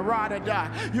say you're my ride or die.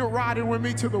 You're riding with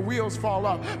me till the wheels fall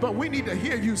off. But we need to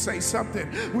hear you say something.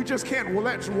 We just can't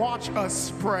watch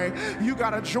us pray. You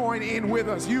got to join in with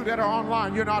us. You that are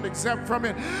online, you're not exempt from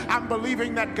it. I'm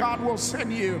believing that God will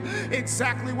send you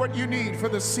exactly what you need for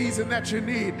the season that you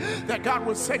need. That God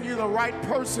will send you the right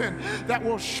person that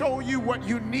will show you what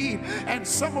you need. And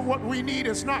some of what we need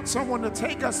is not someone to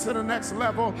take us to the next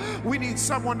level. We need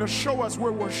someone to show us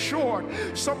where we're short.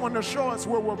 Someone to show us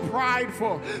where we're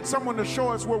prideful. Someone to show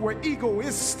us where we're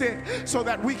egoistic, so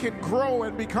that we can grow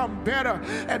and become better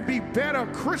and be better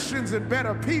Christians and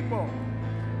better people.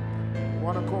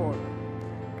 One accord.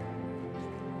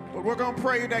 But we're going to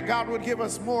pray that God would give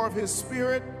us more of his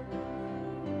spirit,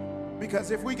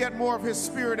 because if we get more of his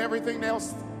spirit, everything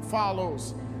else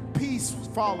follows. Peace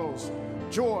follows.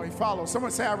 Joy follows.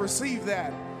 Someone say, I receive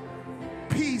that.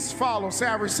 Peace follows. Say,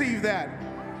 I receive that.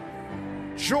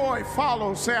 Joy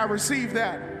follows. Say, I receive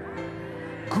that.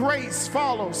 Grace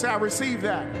follows. Say, I receive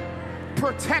that.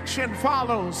 Protection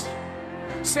follows.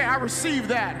 Say, I receive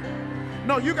that.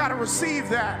 No, you got to receive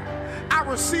that. I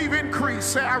receive increase.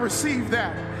 Say, I receive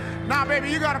that. Now, baby,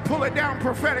 you got to pull it down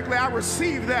prophetically. I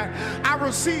receive that. I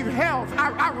receive health.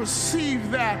 I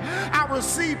receive that. I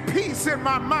receive peace in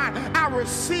my mind. I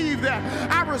receive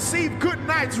that. I receive good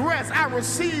night's rest. I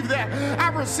receive that. I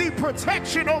receive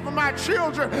protection over my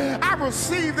children. I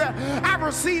receive that. I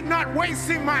receive not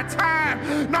wasting my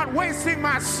time, not wasting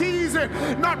my season,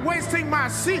 not wasting my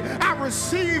seed. I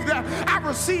receive that. I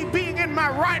receive being in my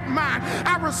right mind.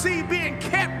 I receive being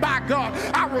kept by God.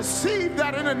 I receive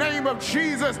that in the name of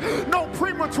Jesus. No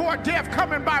premature death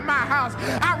coming by my house.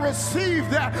 I receive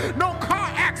that. No car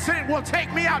accident will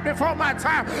take me out before my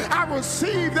time. I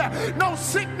receive that. No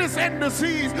sickness and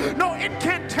disease. No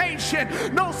incantation.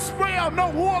 No spell. No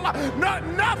warlock.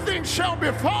 Nothing shall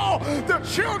befall the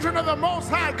children of the Most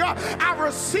High God. I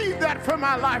receive that for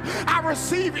my life. I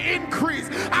receive increase.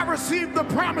 I receive the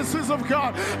promises of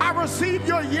God. I receive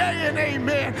your yea and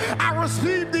amen. I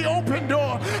receive the open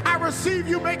door. I receive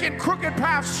you making crooked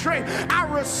paths straight. I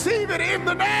receive it in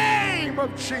the name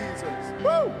of Jesus.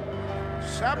 Woo!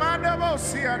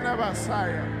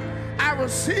 I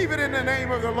receive it in the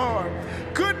name of the Lord.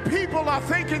 Good people are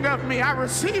thinking of me. I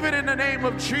receive it in the name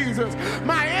of Jesus.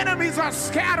 My enemies are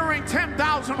scattering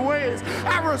 10,000 ways.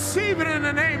 I receive it in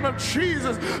the name of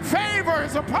Jesus. Favor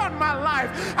is upon my life.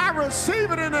 I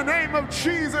receive it in the name of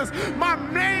Jesus. My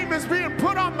name is being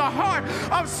put on the heart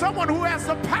of someone who has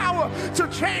the power to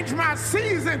change my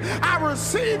season. I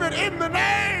receive it in the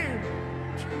name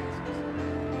of Jesus.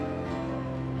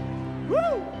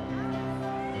 Woo!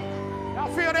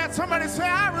 Y'all feel that? Somebody say,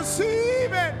 I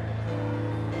receive it.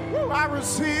 Woo, I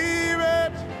receive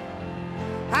it.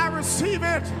 I receive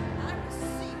it.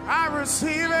 I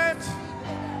receive it.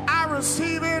 I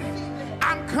receive it.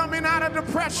 I'm coming out of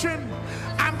depression.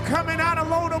 I'm coming out of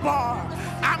Lodabar.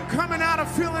 I'm coming out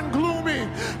of feeling gloomy.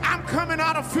 I'm coming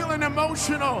out of feeling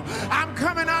emotional. I'm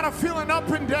coming out of feeling up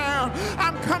and down.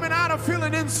 I'm coming out of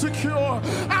feeling insecure.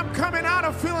 I'm coming out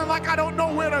of feeling like I don't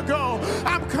know where to go.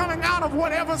 I'm coming out of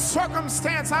whatever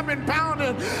circumstance I've been bound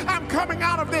in. I'm coming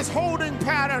out of this holding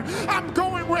pattern. I'm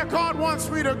going where God wants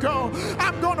me to go.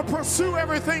 I'm going to pursue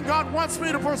everything God wants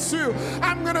me to pursue.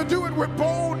 I'm going to do it with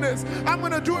boldness. I'm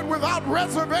going to do it without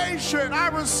reservation. I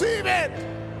receive it.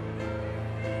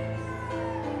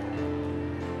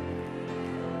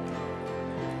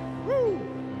 Woo.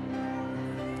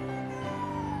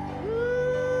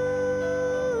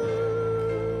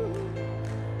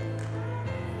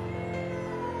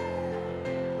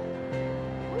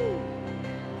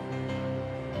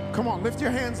 Come on, lift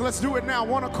your hands. Let's do it now.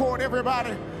 One accord,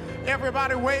 everybody.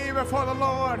 Everybody wave before the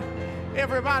Lord.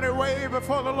 Everybody wave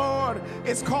before the Lord.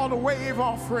 It's called a wave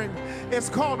offering. It's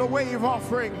called a wave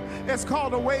offering. It's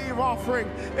called a wave offering.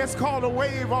 It's called a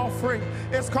wave offering.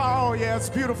 It's called, oh yeah, it's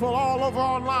beautiful all over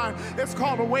online. It's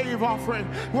called a wave offering.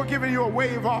 We're giving you a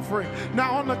wave offering.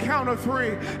 Now on the count of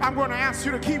 3, I'm going to ask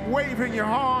you to keep waving your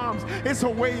arms. It's a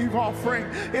wave offering.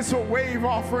 It's a wave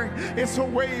offering. It's a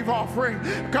wave offering.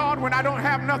 God, when I don't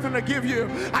have nothing to give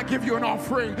you, I give you an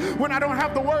offering. When I don't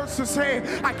have the words to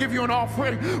say, I give you an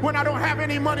offering. When I don't have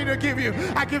any money to give you,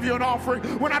 I give you an offering.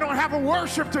 When I don't have a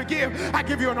worship to give, I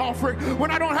give you an offering. When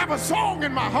I don't have a song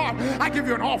in my heart, I give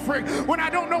you an offering. When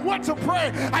I don't know what to pray,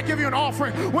 I give you an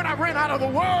offering. When I ran out of the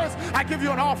words, I give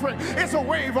you an offering. It's a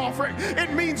wave offering.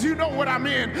 It means you know what I'm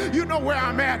in. You know where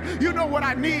I'm at. You know what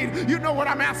I need. You know what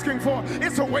I'm asking for.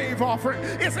 It's a wave offering.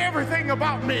 It's everything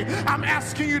about me I'm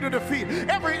asking you to defeat.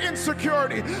 Every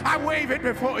insecurity, I wave it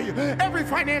before you. Every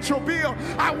financial bill,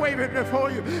 I wave it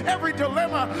before you. Every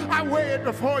dilemma, I wave it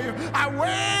before you. I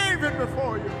wave it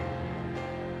before you.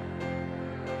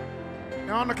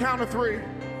 Now on the count of 3,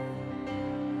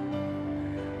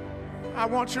 I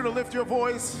want you to lift your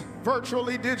voice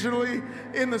virtually, digitally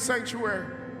in the sanctuary.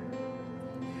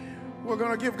 We're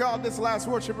going to give God this last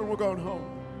worship and we're going home.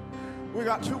 We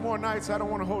got 2 more nights. I don't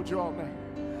want to hold you all night.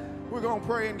 We're going to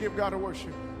pray and give God a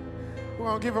worship. We're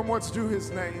going to give him what's due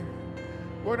his name.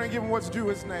 We're going to give him what's due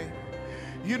his name.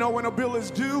 You know, when a bill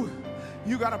is due,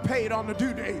 you got to pay it on the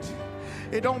due date.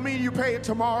 It don't mean you pay it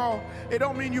tomorrow. It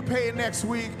don't mean you pay it next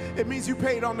week. It means you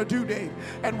pay it on the due date.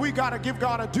 And we got to give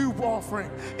God a due offering.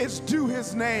 It's due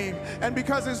his name. And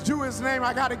because it's due his name,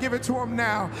 I got to give it to him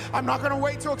now. I'm not going to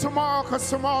wait till tomorrow because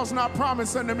tomorrow's not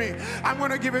promised unto me. I'm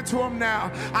going to give it to him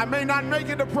now. I may not make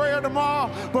it to prayer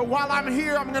tomorrow, but while I'm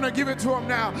here, I'm going to give it to him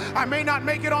now. I may not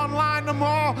make it online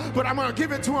tomorrow, but I'm going to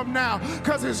give it to him now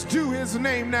because it's due his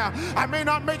name now. I may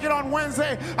not make it on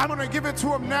Wednesday. I'm going to give it to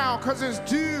him now because it's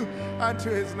due unto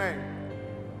his name.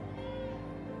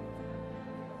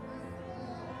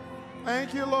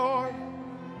 Thank you, Lord.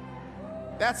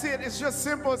 That's it. It's just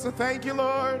simple. It's a thank you,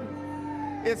 Lord.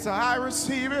 It's a I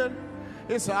receive it.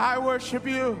 It's a I worship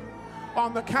you.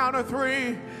 On the count of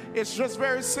 3, it's just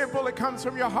very simple. It comes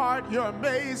from your heart. You're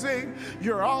amazing.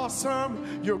 You're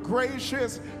awesome. You're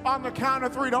gracious. On the count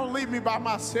of 3, don't leave me by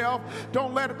myself.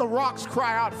 Don't let the rocks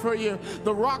cry out for you.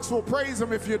 The rocks will praise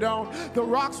him if you don't. The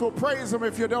rocks will praise him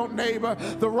if you don't, neighbor.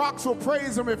 The rocks will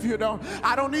praise him if you don't.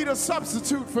 I don't need a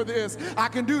substitute for this. I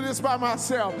can do this by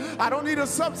myself. I don't need a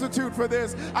substitute for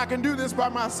this. I can do this by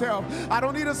myself. I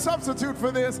don't need a substitute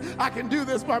for this. I can do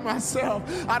this by myself.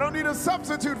 I don't need a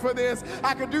substitute for this.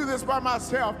 I can do this by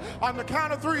myself. On the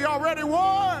count of 3, y'all ready?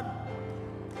 1,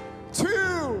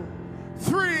 2,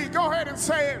 3. Go ahead and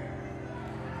say it.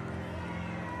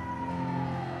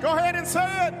 Go ahead and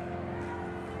say it.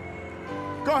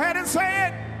 Go ahead and say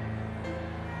it.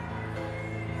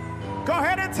 Go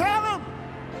ahead and tell them.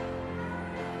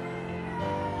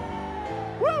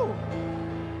 Woo!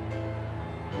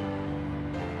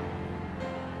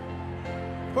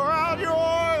 Pour out your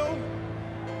oil.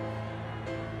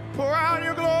 Pour out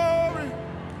your glory.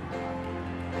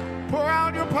 Pour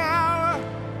out your power.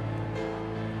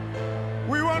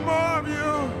 We want more of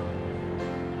you.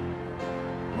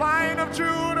 Lion of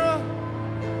Judah.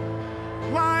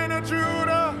 Lion of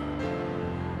Judah.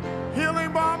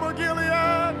 Healing balm of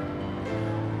Gilead.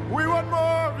 We want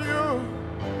more of you.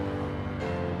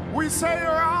 We say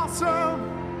you're awesome.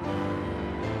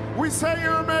 We say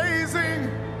you're amazing.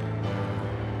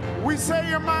 We say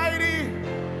you're mighty.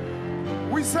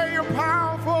 We say you're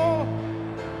powerful.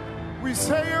 We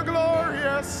say you're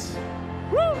glorious.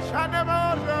 Woo!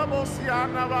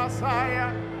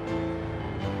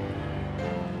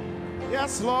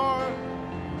 Yes, Lord.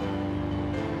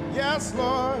 Yes,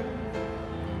 Lord.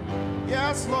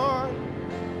 Yes, Lord.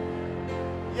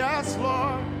 Yes,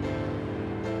 Lord.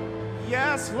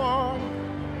 Yes, Lord.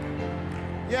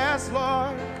 Yes,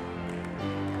 Lord.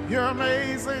 You're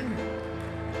amazing.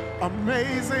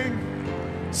 Amazing.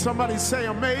 Somebody say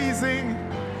amazing.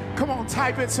 Come on,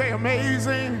 type it, say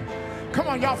amazing. Come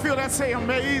on, y'all feel that? Say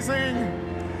amazing.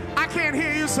 I can't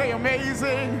hear you say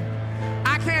amazing.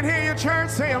 I can't hear you, church,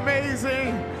 say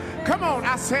amazing. Come on,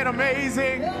 I said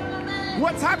amazing.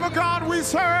 What type of God we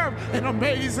serve? An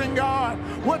amazing God.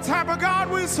 What type of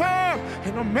God we serve?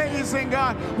 An amazing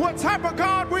God. What type of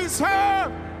God we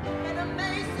serve?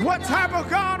 What type of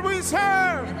God we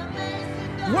serve?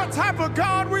 What type of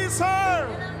God we serve?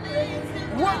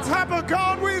 What type of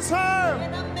God we serve?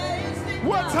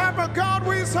 What type of God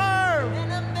we serve?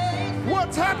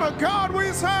 What type of God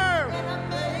we serve?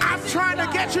 I'm trying to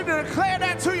get you to declare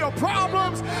that to your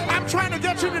problems. I'm trying to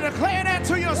get you to declare that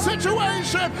to your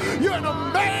situation. You're an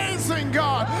amazing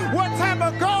God. What type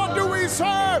of God do we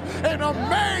serve? An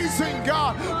amazing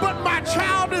God. But my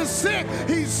child is sick.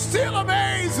 He's still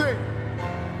amazing.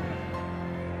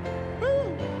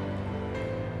 Woo.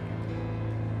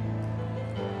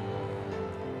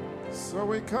 So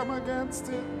we come against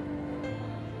it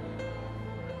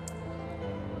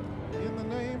in the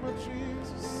name of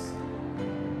Jesus.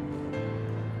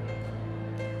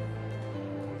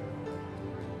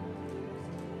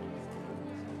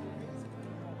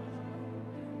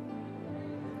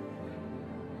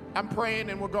 I'm praying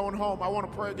and we're going home. I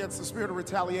want to pray against the spirit of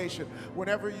retaliation.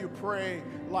 Whenever you pray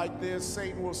like this,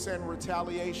 Satan will send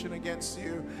retaliation against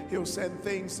you. He'll send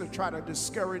things to try to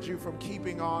discourage you from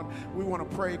keeping on. We want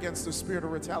to pray against the spirit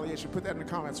of retaliation. Put that in the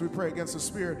comments. We pray against the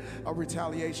spirit of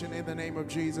retaliation in the name of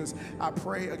Jesus. I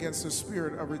pray against the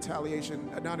spirit of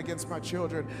retaliation, none against my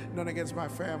children, none against my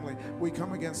family. We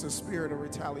come against the spirit of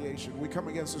retaliation. We come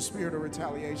against the spirit of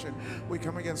retaliation. We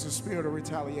come against the spirit of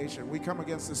retaliation. We come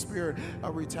against the spirit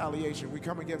of retaliation. We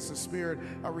come against the spirit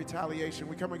of retaliation.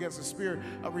 We come against the spirit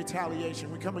of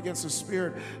retaliation. We come against the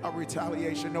spirit of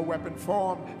retaliation. No weapon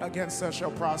formed against us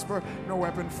shall prosper. No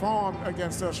weapon formed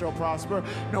against us shall prosper.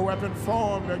 No weapon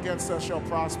formed against us shall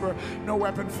prosper. No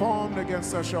weapon formed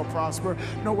against us shall prosper.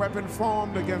 No weapon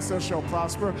formed against us shall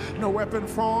prosper. No weapon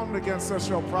formed against us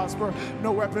shall prosper.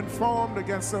 No weapon formed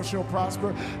against us shall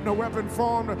prosper. No weapon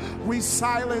formed. We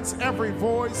silence every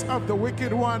voice of the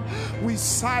wicked one. We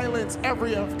silence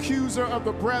every accuser of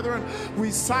the brethren. We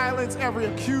silence every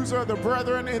accuser of the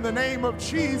brethren in the name of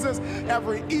Jesus.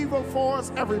 Every evil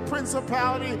force, every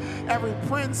principality, every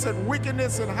prince and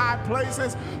wickedness in high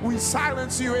places, we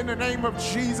silence you in the name of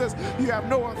Jesus. You have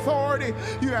no authority.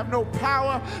 You have no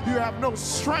power. You have no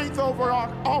strength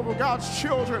over God's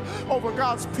children, over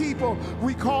God's people.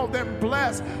 We call them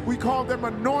blessed. We call them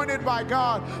anointed by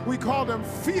God. We call them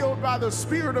filled by the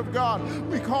Spirit of God.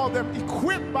 We call them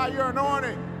equipped by your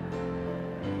anointing.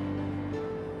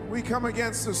 We come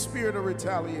against the spirit of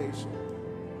retaliation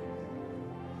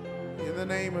in the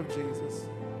name of Jesus.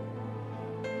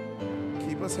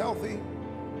 Keep us healthy.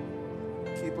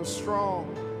 Keep us strong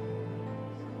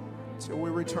till we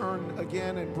return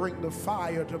again and bring the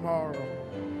fire tomorrow.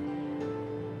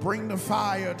 Bring the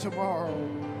fire tomorrow.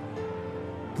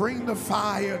 Bring the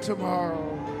fire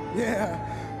tomorrow. Yeah.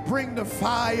 Bring the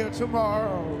fire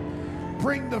tomorrow.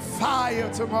 Bring the fire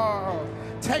tomorrow.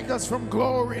 Take us from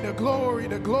glory to glory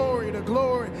to glory to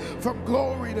glory, from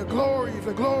glory to glory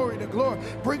to glory to glory.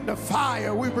 Bring the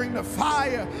fire. We bring the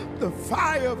fire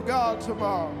of God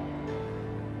tomorrow.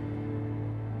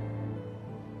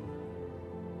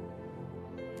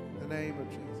 In the name of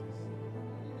Jesus.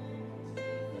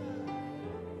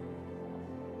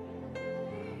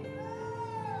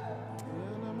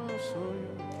 And I'm gonna show you.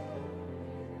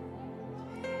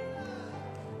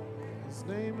 His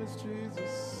name is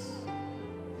Jesus.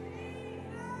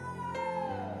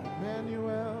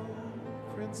 Emmanuel,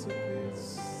 Prince of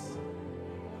Peace,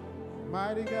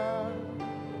 mighty God,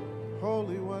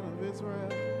 Holy One of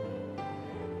Israel.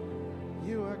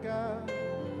 You are God.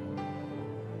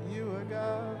 You are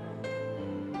God.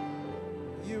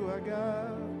 You are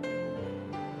God.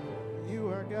 You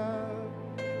are God.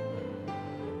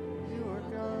 You are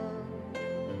God.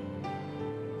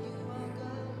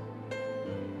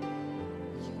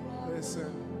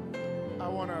 Listen, I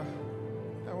want to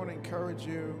encourage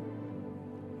you.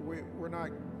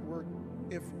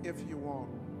 If you want,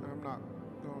 I'm not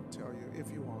going to tell you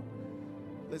if you want.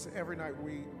 Listen, every night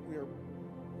we are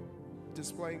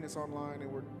displaying this online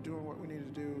and we're doing what we need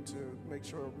to do to make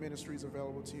sure ministry is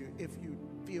available to you. If you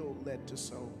feel led to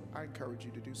sow, I encourage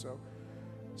you to do so.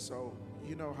 So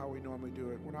you know how we normally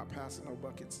do it. We're not passing no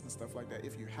buckets and stuff like that.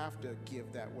 If you have to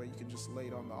give that way, you can just lay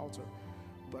it on the altar.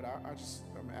 But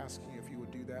I'm asking you if you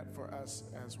would do that for us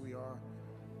as we are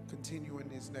continuing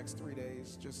these next 3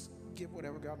 days. Just give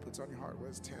whatever God puts on your heart, whether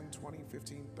it's 10, 20,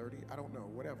 15, 30, I don't know,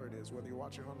 whatever it is. Whether you're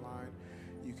watching online,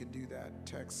 you can do that.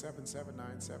 Text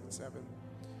 77977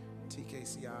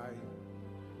 TKCI,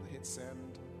 hit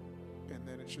send, and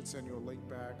then it should send you a link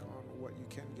back on what you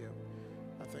can give.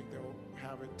 I think they'll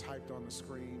have it typed on the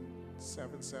screen,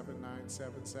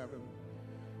 77977.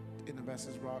 In the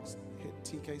message box, hit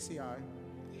TKCI,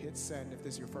 hit send. If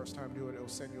this is your first time doing it, it'll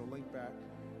send you a link back.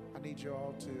 I need you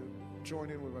all to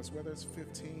join in with us, whether it's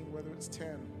 15, whether it's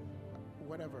 10,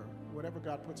 whatever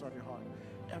God puts on your heart.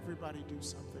 Everybody do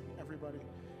something. Everybody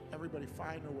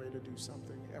find a way to do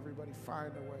something. Everybody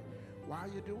find a way. While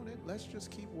you're doing it, let's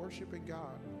just keep worshiping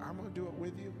God. I'm going to do it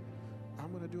with you.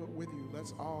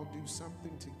 Let's all do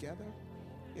something together.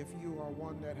 If you are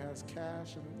one that has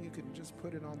cash, and you can just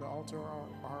put it on the altar,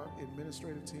 our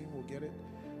administrative team will get it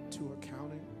to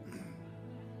accounting.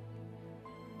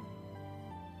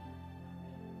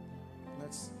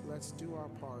 Let's do our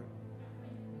part.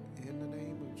 In the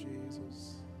name of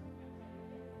Jesus.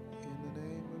 In the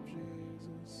name of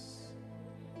Jesus.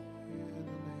 In the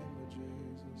name of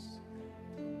Jesus.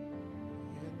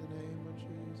 In the name of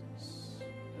Jesus.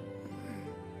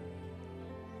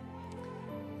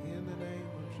 In the name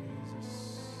of Jesus.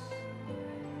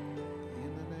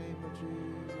 In the name of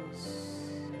Jesus.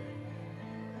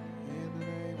 In the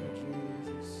name of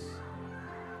Jesus.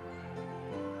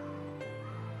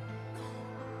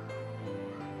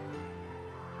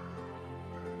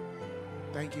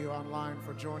 Thank you online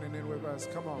for joining in with us.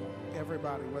 Come on,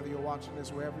 everybody, whether you're watching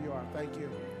this, wherever you are, thank you.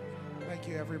 Thank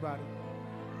you, everybody.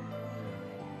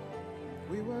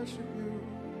 We worship you.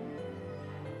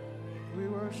 We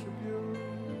worship you.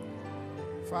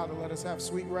 Father, let us have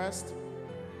sweet rest.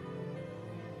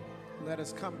 Let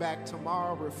us come back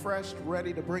tomorrow refreshed,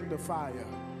 ready to bring the fire.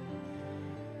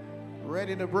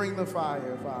 Ready to bring the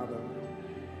fire, Father.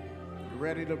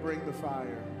 Ready to bring the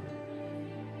fire.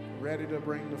 Ready to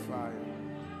bring the fire.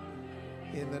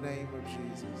 In the name of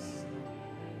Jesus.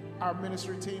 Our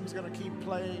ministry team's going to keep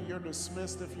playing. You're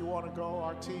dismissed if you want to go.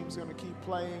 Our team's going to keep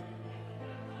playing.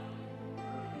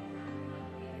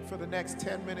 For the next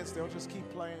 10 minutes, they'll just keep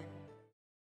playing.